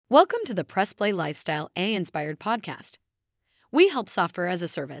Welcome to the Press Play Lifestyle AI-inspired podcast. We help software as a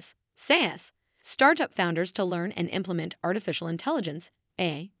service, SaaS, startup founders to learn and implement artificial intelligence,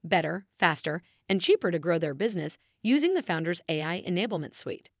 AI, better, faster, and cheaper to grow their business using the Founders AI Enablement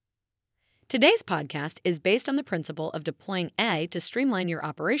Suite. Today's podcast is based on the principle of deploying AI to streamline your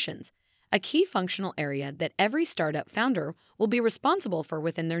operations, a key functional area that every startup founder will be responsible for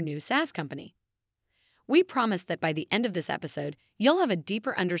within their new SaaS company. We promise that by the end of this episode, you'll have a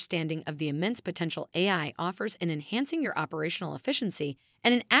deeper understanding of the immense potential AI offers in enhancing your operational efficiency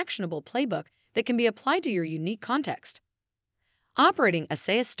and an actionable playbook that can be applied to your unique context. Operating a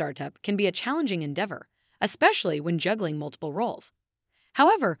SaaS startup can be a challenging endeavor, especially when juggling multiple roles.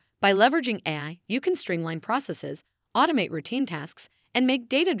 However, by leveraging AI, you can streamline processes, automate routine tasks, and make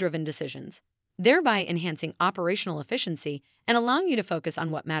data-driven decisions, thereby enhancing operational efficiency and allowing you to focus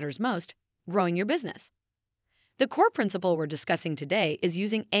on what matters most, growing your business. The core principle we're discussing today is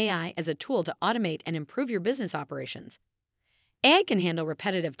using AI as a tool to automate and improve your business operations. AI can handle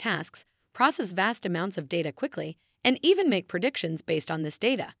repetitive tasks, process vast amounts of data quickly, and even make predictions based on this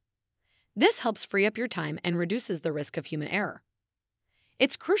data. This helps free up your time and reduces the risk of human error.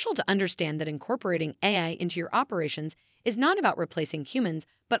 It's crucial to understand that incorporating AI into your operations is not about replacing humans,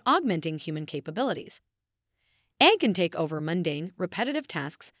 but augmenting human capabilities. AI can take over mundane, repetitive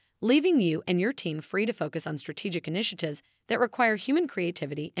tasks, leaving you and your team free to focus on strategic initiatives that require human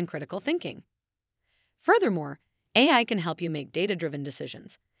creativity and critical thinking. Furthermore, AI can help you make data-driven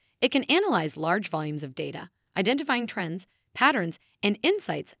decisions. It can analyze large volumes of data, identifying trends, patterns, and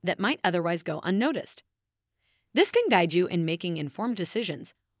insights that might otherwise go unnoticed. This can guide you in making informed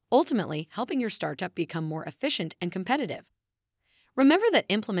decisions, ultimately helping your startup become more efficient and competitive. Remember that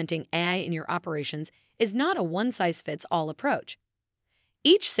implementing AI in your operations is not a one-size-fits-all approach.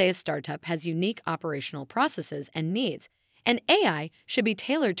 Each SaaS startup has unique operational processes and needs, and AI should be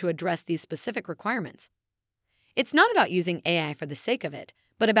tailored to address these specific requirements. It's not about using AI for the sake of it,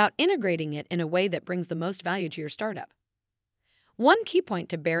 but about integrating it in a way that brings the most value to your startup. One key point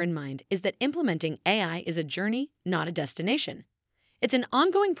to bear in mind is that implementing AI is a journey, not a destination. It's an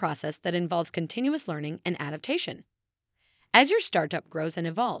ongoing process that involves continuous learning and adaptation. As your startup grows and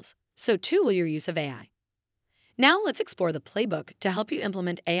evolves, so too will your use of AI. Now let's explore the playbook to help you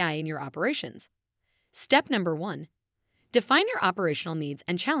implement AI in your operations. Step number 1. Define your operational needs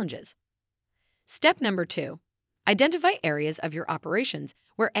and challenges. Step number 2. Identify areas of your operations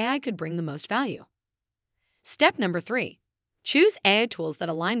where AI could bring the most value. Step number 3. Choose AI tools that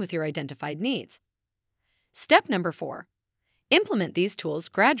align with your identified needs. Step number 4. Implement these tools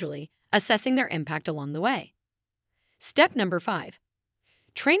gradually, assessing their impact along the way. Step number 5.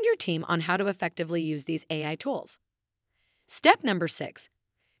 Train your team on how to effectively use these AI tools. Step number 6.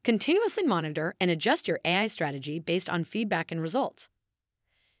 Continuously monitor and adjust your AI strategy based on feedback and results.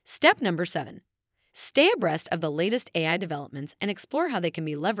 Step number 7. Stay abreast of the latest AI developments and explore how they can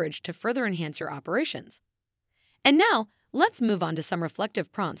be leveraged to further enhance your operations. And now, let's move on to some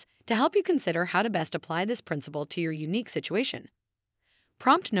reflective prompts to help you consider how to best apply this principle to your unique situation.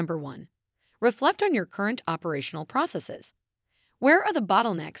 Prompt number 1. Reflect on your current operational processes. Where are the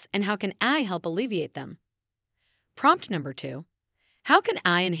bottlenecks and how can AI help alleviate them? Prompt number 2. How can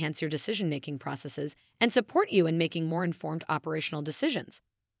AI enhance your decision-making processes and support you in making more informed operational decisions?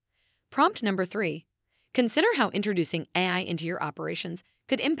 Prompt number 3. Consider how introducing AI into your operations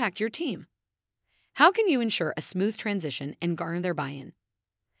could impact your team. How can you ensure a smooth transition and garner their buy-in?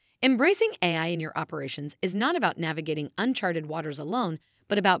 Embracing AI in your operations is not about navigating uncharted waters alone,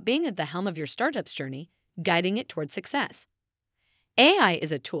 but about being at the helm of your startup's journey, guiding it toward success. AI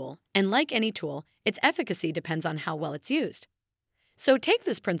is a tool, and like any tool, its efficacy depends on how well it's used. So take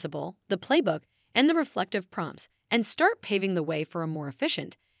this principle, the playbook, and the reflective prompts, and start paving the way for a more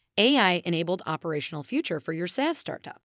efficient, AI-enabled operational future for your SaaS startup.